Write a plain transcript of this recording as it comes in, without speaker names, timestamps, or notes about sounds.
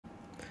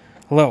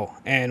Hello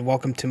and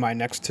welcome to my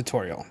next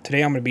tutorial.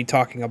 Today I'm going to be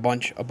talking a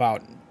bunch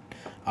about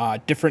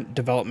different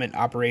development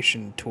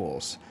operation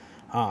tools,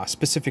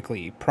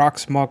 specifically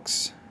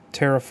proxmox,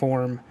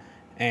 terraform,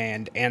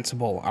 and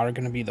ansible are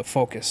going to be the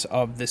focus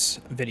of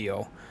this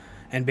video,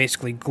 and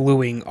basically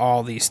gluing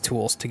all these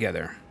tools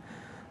together.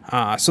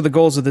 So the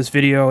goals of this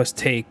video is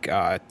take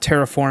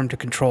terraform to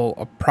control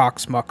a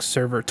proxmox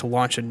server to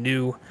launch a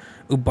new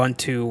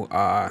ubuntu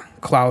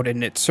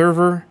cloud-init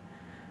server.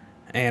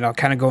 And I'll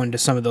kind of go into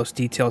some of those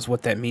details,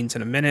 what that means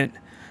in a minute.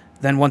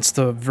 Then once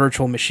the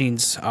virtual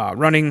machine's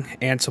running,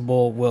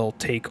 Ansible will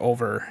take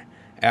over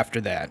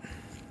after that.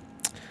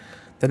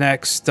 The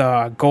next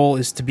goal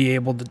is to be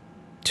able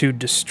to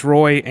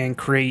destroy and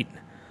create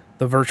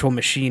the virtual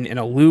machine in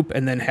a loop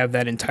and then have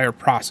that entire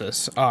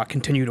process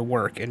continue to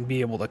work and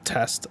be able to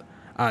test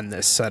on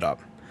this setup.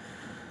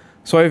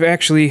 So I've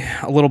actually,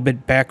 a little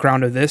bit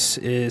background of this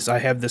is I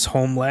have this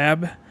home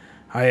lab.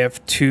 I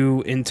have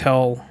two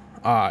Intel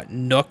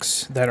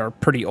Nooks that are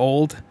pretty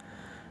old,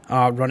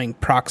 running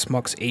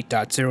proxmox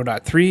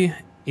 8.0.3.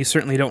 You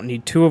certainly don't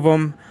need two of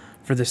them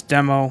for this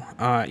demo.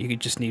 You could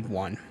just need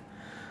one.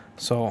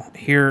 So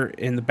here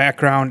in the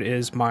background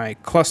is my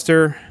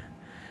cluster,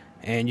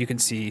 and you can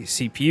see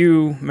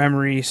CPU,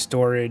 memory,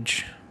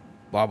 storage,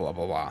 blah blah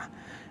blah blah.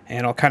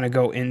 And I'll kind of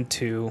go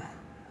into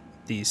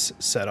these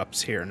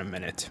setups here in a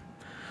minute.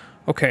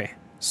 Okay,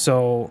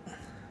 so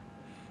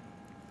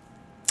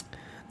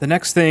the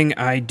next thing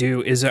I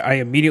do is I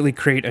immediately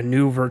create a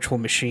new virtual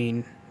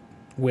machine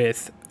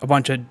with a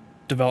bunch of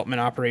development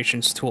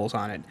operations tools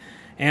on it.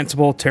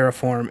 Ansible,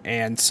 Terraform,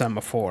 and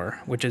Semaphore,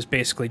 which is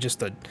basically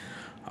just a...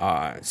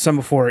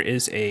 Semaphore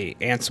is a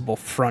Ansible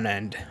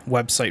front-end,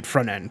 website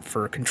front-end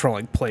for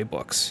controlling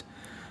playbooks.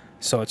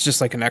 So it's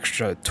just like an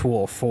extra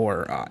tool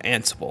for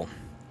Ansible.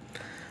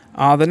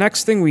 The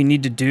next thing we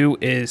need to do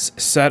is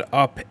set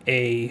up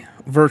a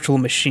virtual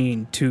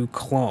machine to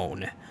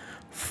clone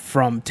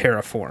from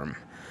Terraform.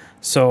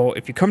 So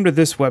if you come to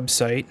this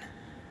website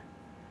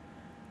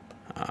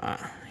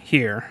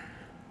here,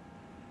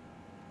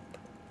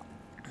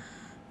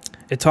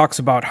 it talks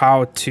about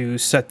how to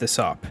set this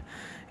up.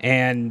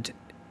 And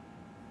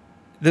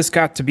this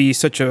got to be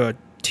such a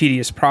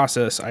tedious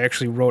process. I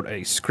actually wrote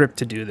a script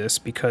to do this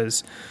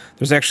because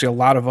there's actually a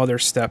lot of other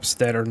steps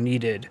that are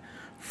needed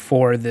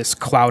for this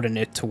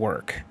cloud-init to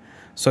work.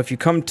 So if you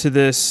come to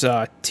this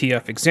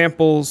TF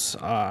examples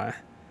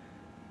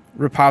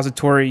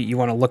repository, you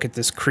want to look at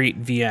this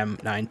create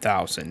VM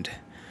 9000,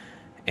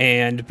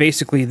 and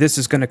basically this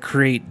is going to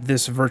create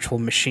this virtual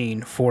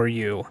machine for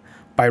you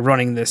by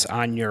running this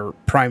on your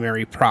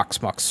primary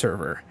proxmox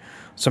server.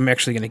 So I'm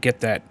actually going to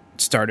get that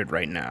started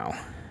right now.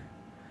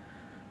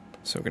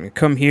 So we're going to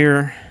come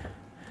here.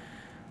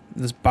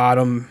 This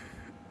bottom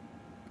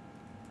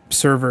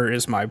server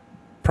is my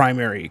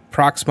primary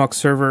proxmox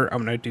server.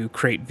 I'm going to do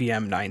create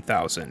VM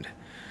 9000,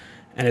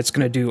 and it's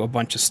going to do a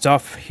bunch of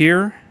stuff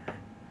here.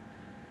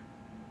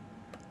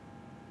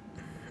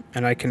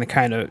 And I can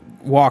kind of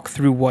walk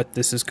through what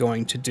this is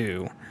going to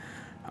do.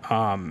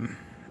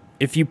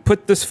 If you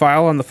put this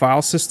file on the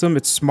file system,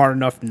 it's smart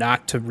enough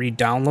not to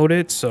re-download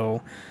it,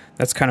 so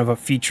that's kind of a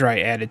feature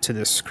I added to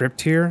this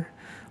script here.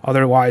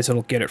 Otherwise,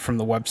 it'll get it from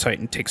the website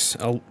and takes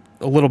a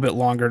little bit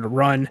longer to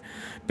run.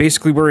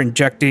 Basically, we're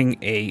injecting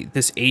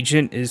this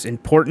agent is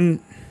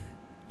important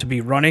to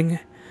be running.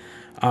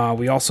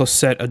 We also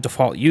set a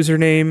default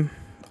username,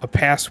 a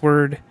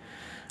password.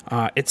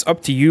 It's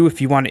up to you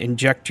if you want to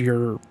inject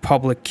your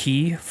public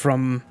key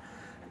from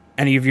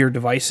any of your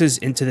devices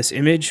into this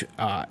image.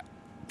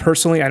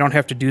 Personally, I don't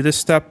have to do this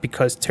step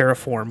because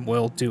Terraform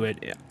will do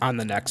it on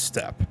the next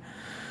step.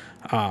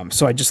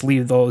 So I just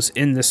leave those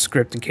in this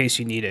script in case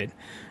you need it.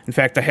 In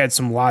fact, I had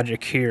some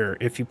logic here.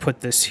 If you put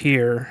this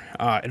here,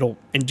 it'll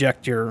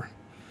inject your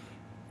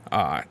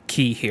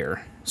key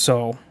here.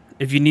 So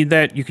if you need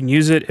that, you can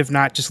use it. If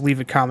not, just leave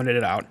it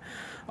commented out.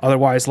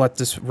 Otherwise, let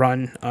this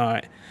run.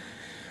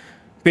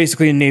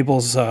 Basically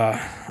enables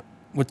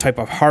what type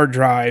of hard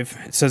drive.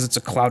 It says it's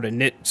a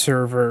cloud-init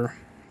server.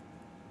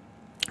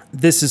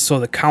 This is so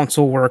the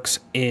console works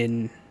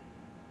in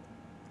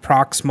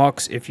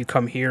proxmox. If you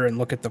come here and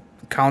look at the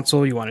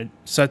console, you want to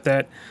set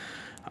that.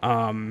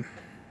 I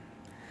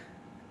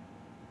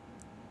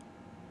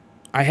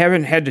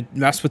haven't had to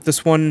mess with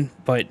this one,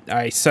 but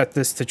I set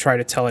this to try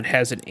to tell it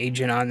has an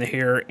agent on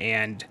here,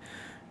 and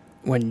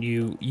when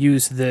you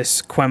use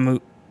this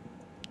QEMU,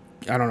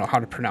 I don't know how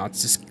to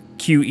pronounce this,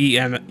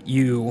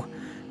 QEMU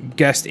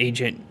guest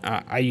agent,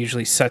 I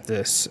usually set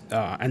this,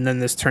 and then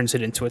this turns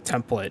it into a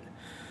template.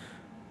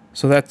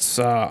 So that's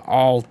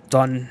all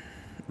done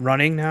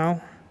running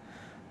now.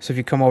 So if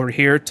you come over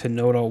here to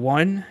node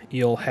 01,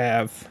 you'll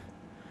have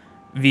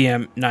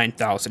VM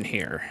 9000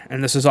 here.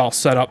 And this is all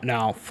set up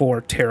now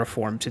for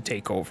Terraform to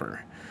take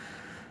over.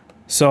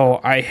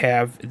 So I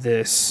have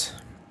this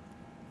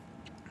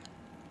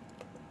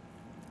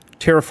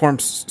Terraform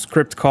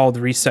script called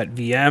reset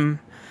VM.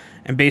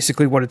 And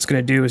basically what it's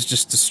going to do is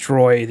just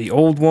destroy the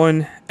old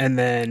one and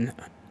then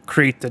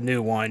create the new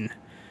one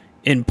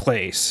in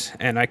place.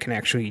 And I can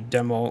actually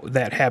demo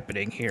that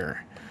happening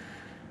here.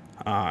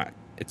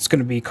 It's going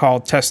to be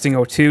called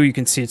testing02. You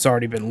can see it's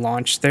already been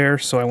launched there,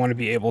 so I want to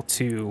be able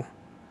to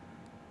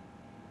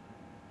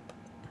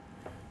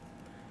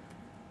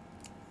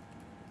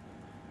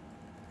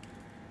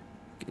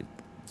get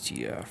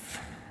gf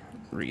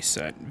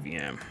reset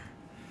VM.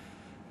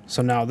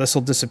 So now this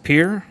will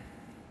disappear.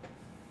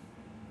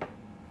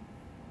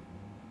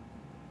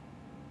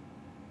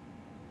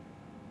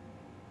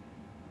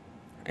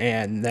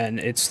 And then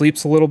it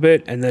sleeps a little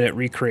bit, and then it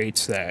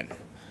recreates that.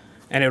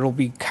 And it'll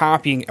be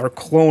copying or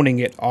cloning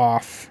it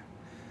off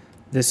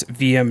this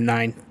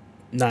VM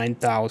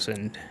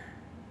 9000.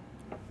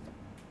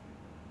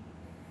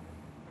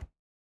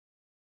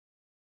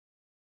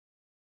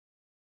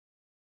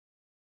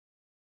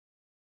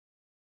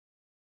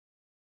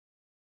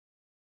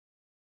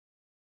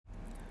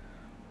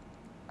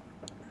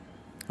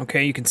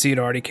 Okay, you can see it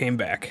already came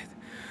back.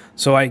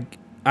 So I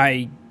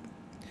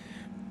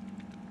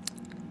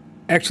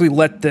actually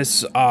let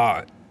this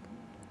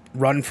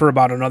run for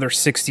about another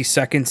 60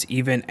 seconds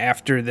even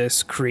after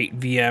this create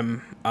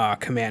VM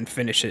command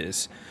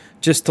finishes,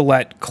 just to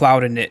let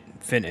cloud-init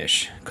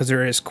finish, because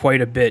there is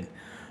quite a bit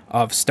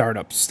of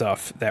startup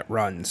stuff that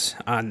runs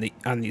on these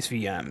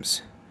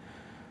VMs.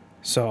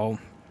 So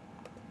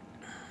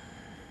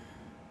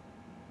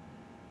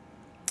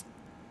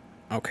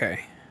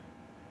okay.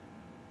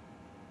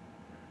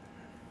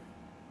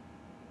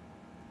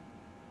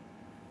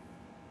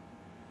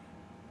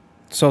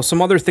 So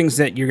some other things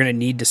that you're going to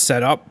need to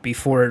set up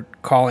before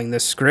calling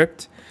this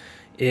script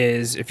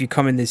is, if you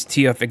come in these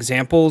TF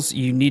examples,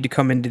 you need to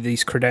come into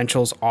these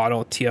credentials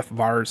auto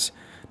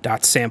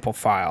tfvars.sample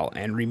file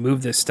and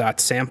remove this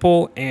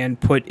 .sample and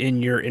put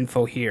in your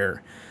info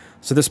here.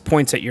 So this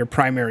points at your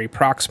primary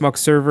proxmox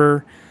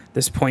server.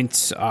 This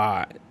points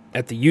at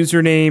the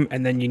username,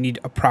 and then you need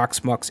a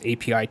proxmox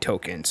API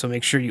token. So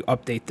make sure you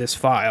update this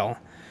file.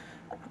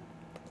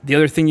 The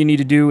other thing you need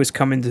to do is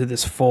come into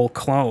this full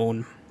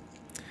clone.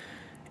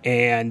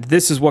 And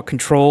this is what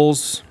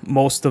controls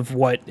most of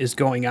what is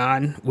going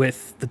on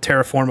with the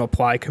terraform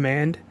apply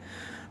command.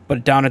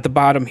 But down at the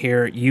bottom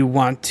here, you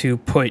want to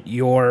put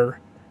your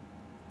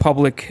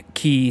public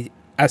key,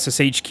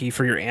 SSH key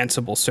for your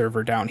Ansible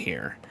server down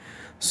here.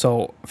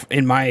 So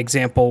in my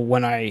example,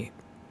 when I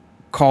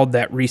called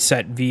that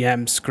reset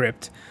VM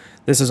script,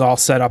 this is all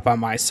set up on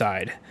my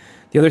side.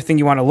 The other thing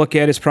you want to look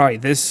at is probably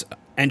this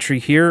entry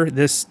here.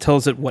 This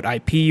tells it what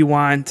IP you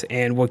want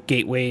and what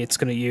gateway it's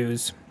going to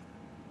use.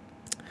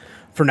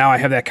 For now, I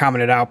have that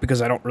commented out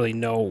because I don't really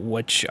know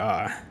which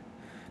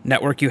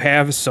network you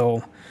have,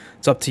 so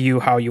it's up to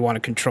you how you want to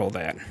control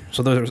that.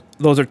 So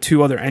those are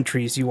two other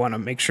entries you want to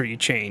make sure you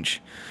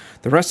change.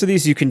 The rest of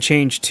these you can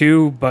change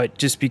too, but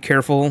just be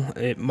careful.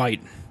 It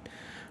might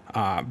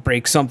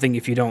break something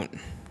if you don't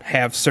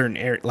have certain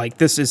error. Like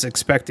this is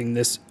expecting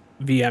this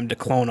VM to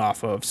clone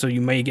off of, so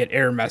you may get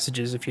error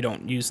messages if you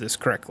don't use this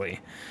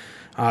correctly.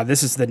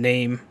 This is the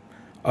name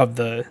of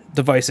the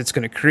device it's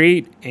going to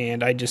create,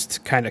 and I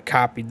just kind of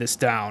copied this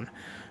down.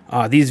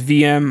 These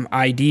VM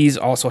IDs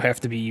also have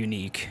to be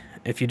unique.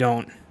 If you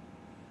don't,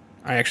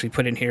 I actually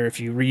put in here, if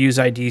you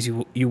reuse IDs,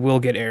 you will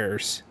get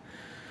errors.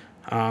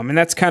 And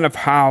that's kind of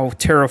how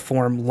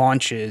Terraform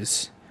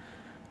launches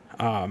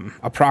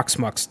a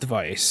proxmox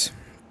device.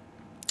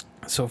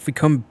 So if we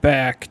come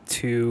back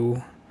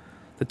to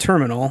the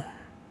terminal,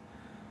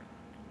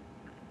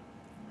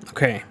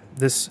 okay,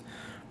 this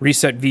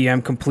reset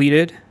VM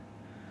completed.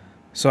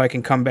 So I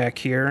can come back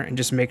here and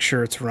just make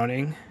sure it's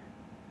running.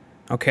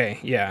 Okay,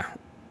 yeah.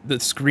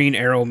 The green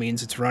arrow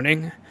means it's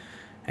running.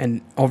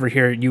 And over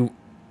here you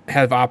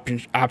have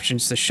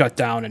options to shut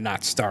down and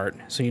not start.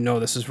 So you know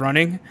this is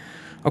running.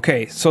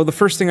 Okay, so the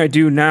first thing I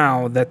do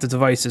now that the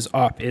device is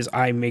up is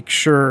I make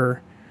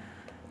sure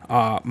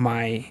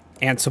my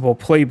Ansible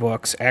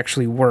playbooks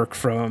actually work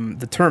from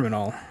the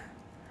terminal.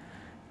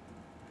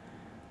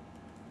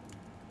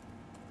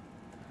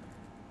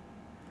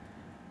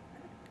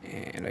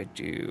 And I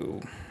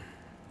do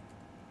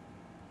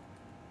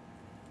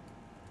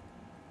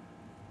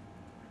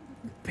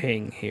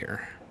ping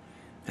here.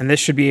 And this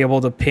should be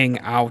able to ping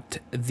out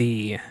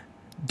the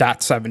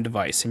 .7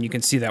 device, and you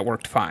can see that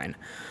worked fine.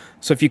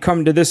 So if you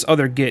come to this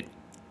other Git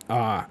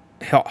hub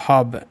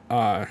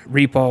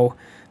repo,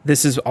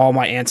 this is all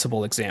my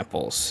Ansible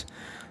examples.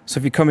 So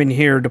if you come in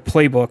here to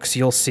playbooks,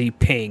 you'll see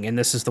ping, and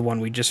this is the one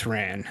we just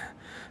ran.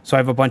 So I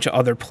have a bunch of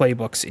other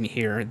playbooks in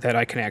here that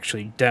I can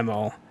actually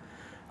demo.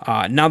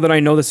 Now that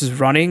I know this is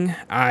running,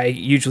 I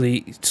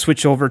usually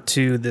switch over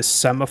to this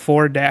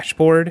semaphore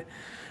dashboard.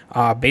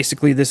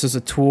 Basically, this is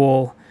a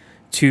tool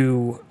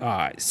to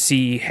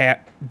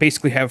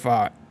basically have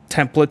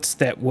templates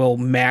that will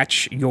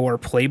match your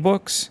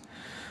playbooks.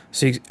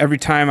 So every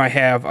time I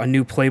have a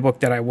new playbook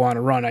that I want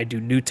to run, I do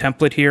new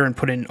template here and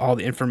put in all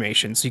the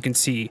information. So you can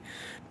see,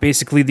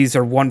 basically, these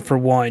are one for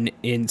one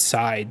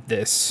inside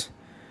this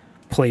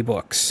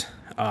playbooks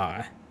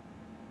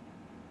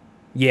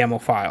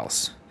YAML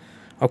files.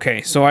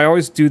 Okay, so I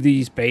always do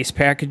these base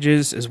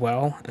packages as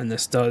well, and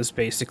this does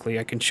basically,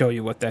 I can show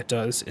you what that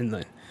does in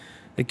the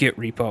Git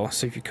repo.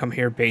 So if you come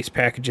here, base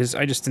packages,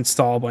 I just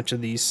install a bunch of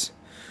these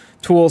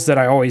tools that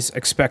I always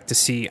expect to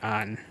see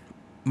on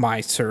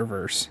my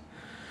servers.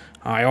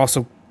 I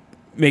also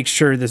make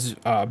sure this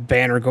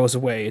banner goes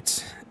away.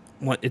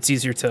 It's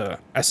easier to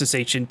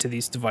SSH into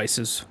these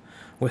devices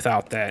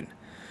without that.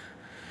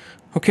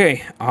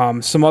 Okay,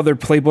 some other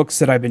playbooks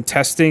that I've been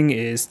testing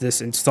is this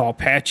install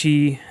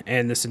Apache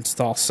and this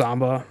install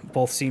Samba.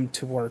 Both seem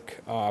to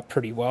work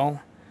pretty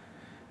well.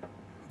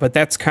 But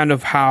that's kind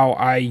of how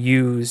I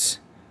use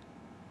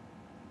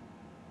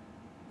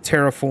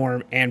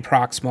Terraform and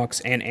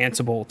proxmox and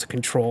Ansible to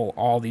control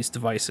all these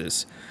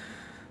devices.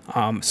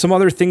 Some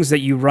other things that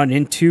you run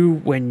into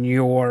when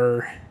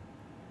you're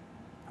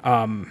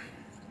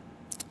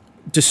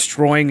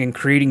destroying and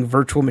creating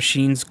virtual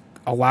machines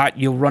a lot,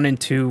 you'll run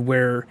into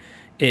where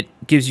it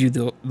gives you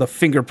the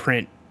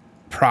fingerprint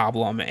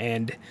problem.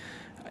 And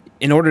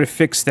in order to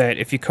fix that,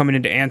 if you come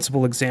into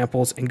Ansible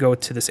examples and go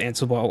to this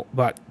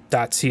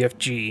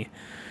ansible.cfg,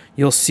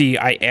 you'll see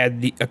I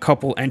add a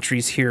couple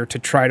entries here to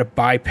try to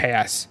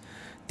bypass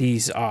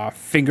these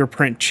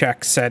fingerprint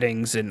check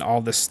settings and all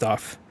this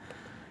stuff.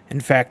 In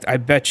fact, I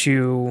bet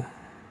you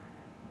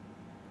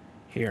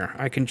here,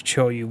 I can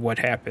show you what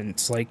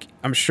happens. Like,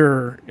 I'm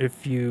sure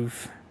if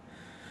you've...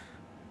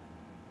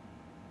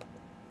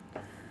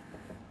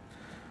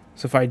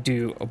 So if I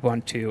do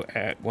Ubuntu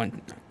at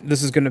 1,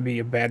 this is going to be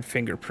a bad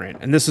fingerprint,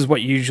 and this is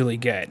what you usually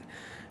get.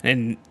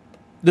 And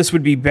this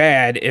would be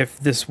bad if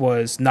this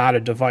was not a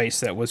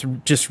device that was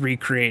just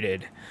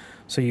recreated.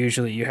 So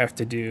usually you have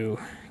to do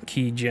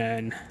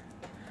keygen,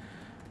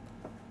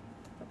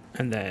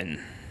 and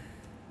then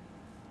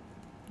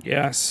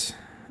yes,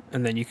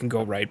 and then you can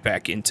go right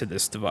back into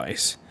this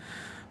device.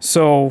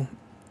 So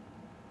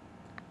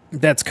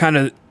that's kind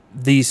of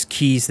these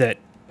keys that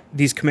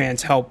these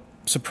commands help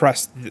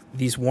suppress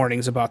these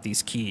warnings about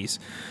these keys.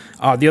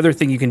 The other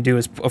thing you can do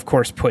is, of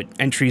course, put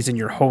entries in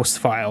your host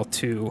file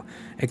to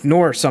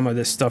ignore some of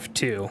this stuff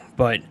too.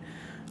 But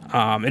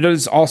it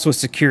is also a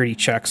security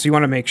check, so you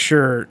want to make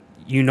sure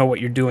you know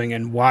what you're doing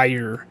and why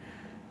you're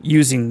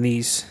using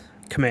these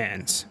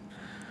commands.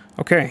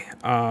 Okay.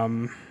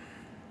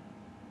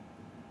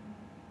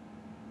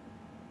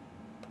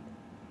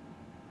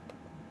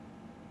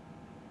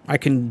 I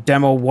can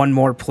demo one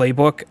more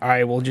playbook.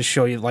 I will just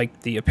show you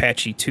like the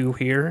Apache 2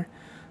 here.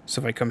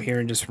 So if I come here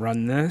and just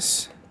run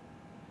this,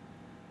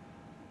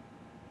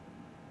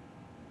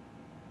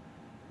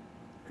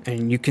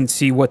 and you can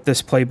see what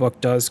this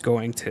playbook does,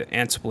 going to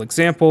Ansible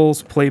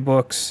examples,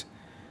 playbooks,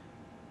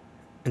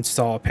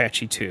 install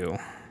Apache 2.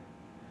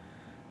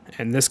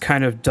 And this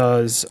kind of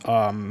does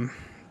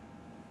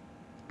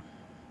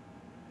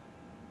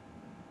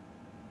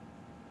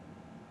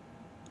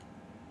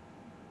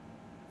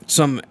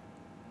some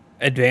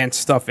advanced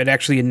stuff. It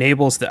actually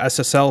enables the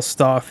SSL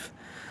stuff.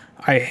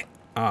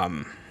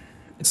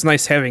 It's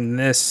nice having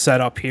this set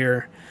up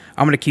here.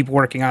 I'm going to keep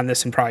working on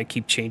this and probably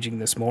keep changing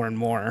this more and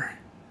more.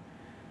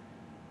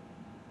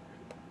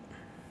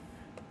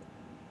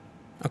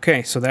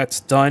 Okay, so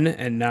that's done,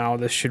 and now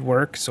this should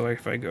work. So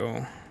if I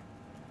go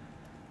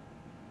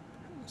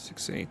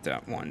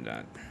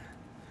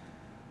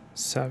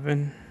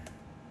 68.1.7,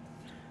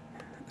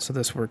 so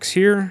this works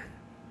here,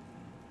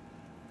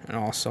 and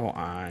also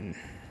on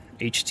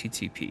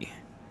HTTP.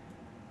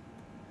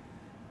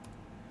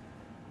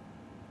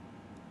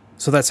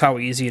 So that's how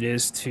easy it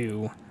is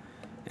to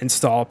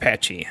install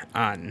Apache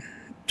on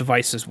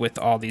devices with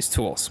all these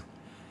tools.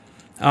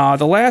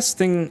 The last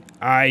thing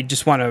I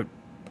just want to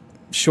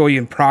show you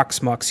in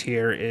proxmox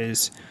here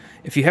is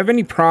if you have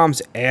any problems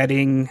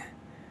adding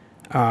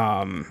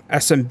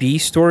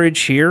SMB storage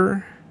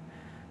here.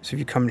 So if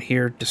you come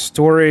here to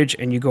storage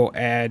and you go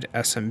add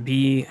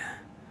SMB,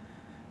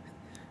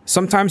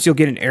 sometimes you'll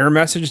get an error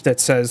message that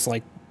says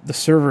like the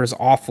server is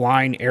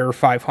offline, error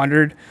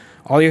 500.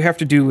 All you have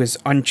to do is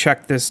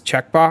uncheck this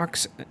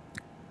checkbox,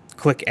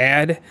 click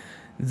add,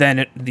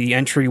 then the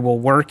entry will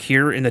work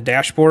here in the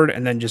dashboard,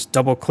 and then just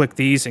double click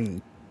these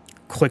and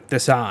click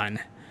this on,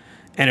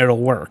 and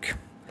it'll work.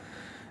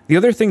 The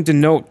other thing to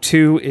note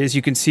too is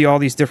you can see all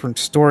these different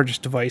storage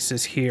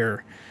devices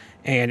here,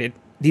 and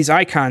these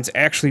icons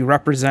actually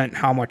represent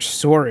how much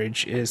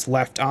storage is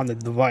left on the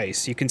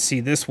device. You can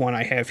see this one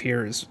I have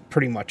here is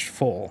pretty much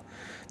full.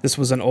 This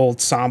was an old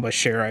Samba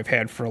share I've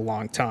had for a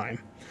long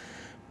time.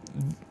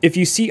 If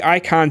you see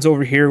icons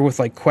over here with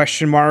like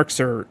question marks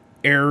or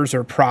errors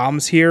or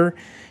problems here,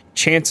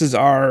 chances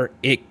are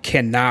it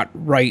cannot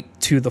write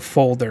to the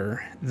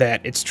folder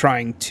that it's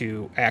trying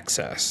to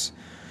access.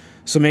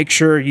 So make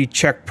sure you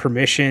check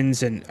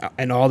permissions and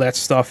all that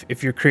stuff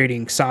if you're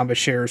creating Samba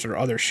shares or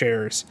other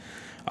shares.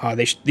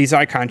 These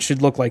icons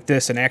should look like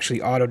this and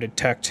actually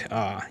auto-detect.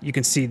 You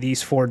can see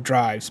these 4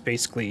 drives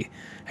basically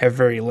have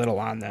very little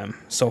on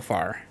them so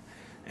far.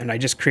 And I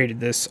just created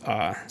this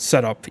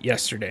setup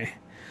yesterday.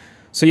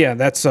 So yeah,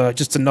 that's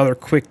just another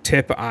quick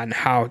tip on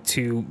how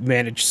to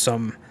manage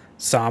some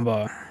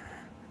Samba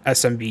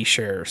SMB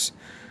shares.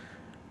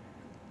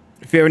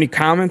 If you have any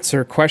comments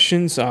or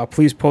questions,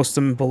 please post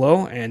them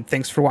below, and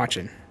thanks for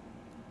watching.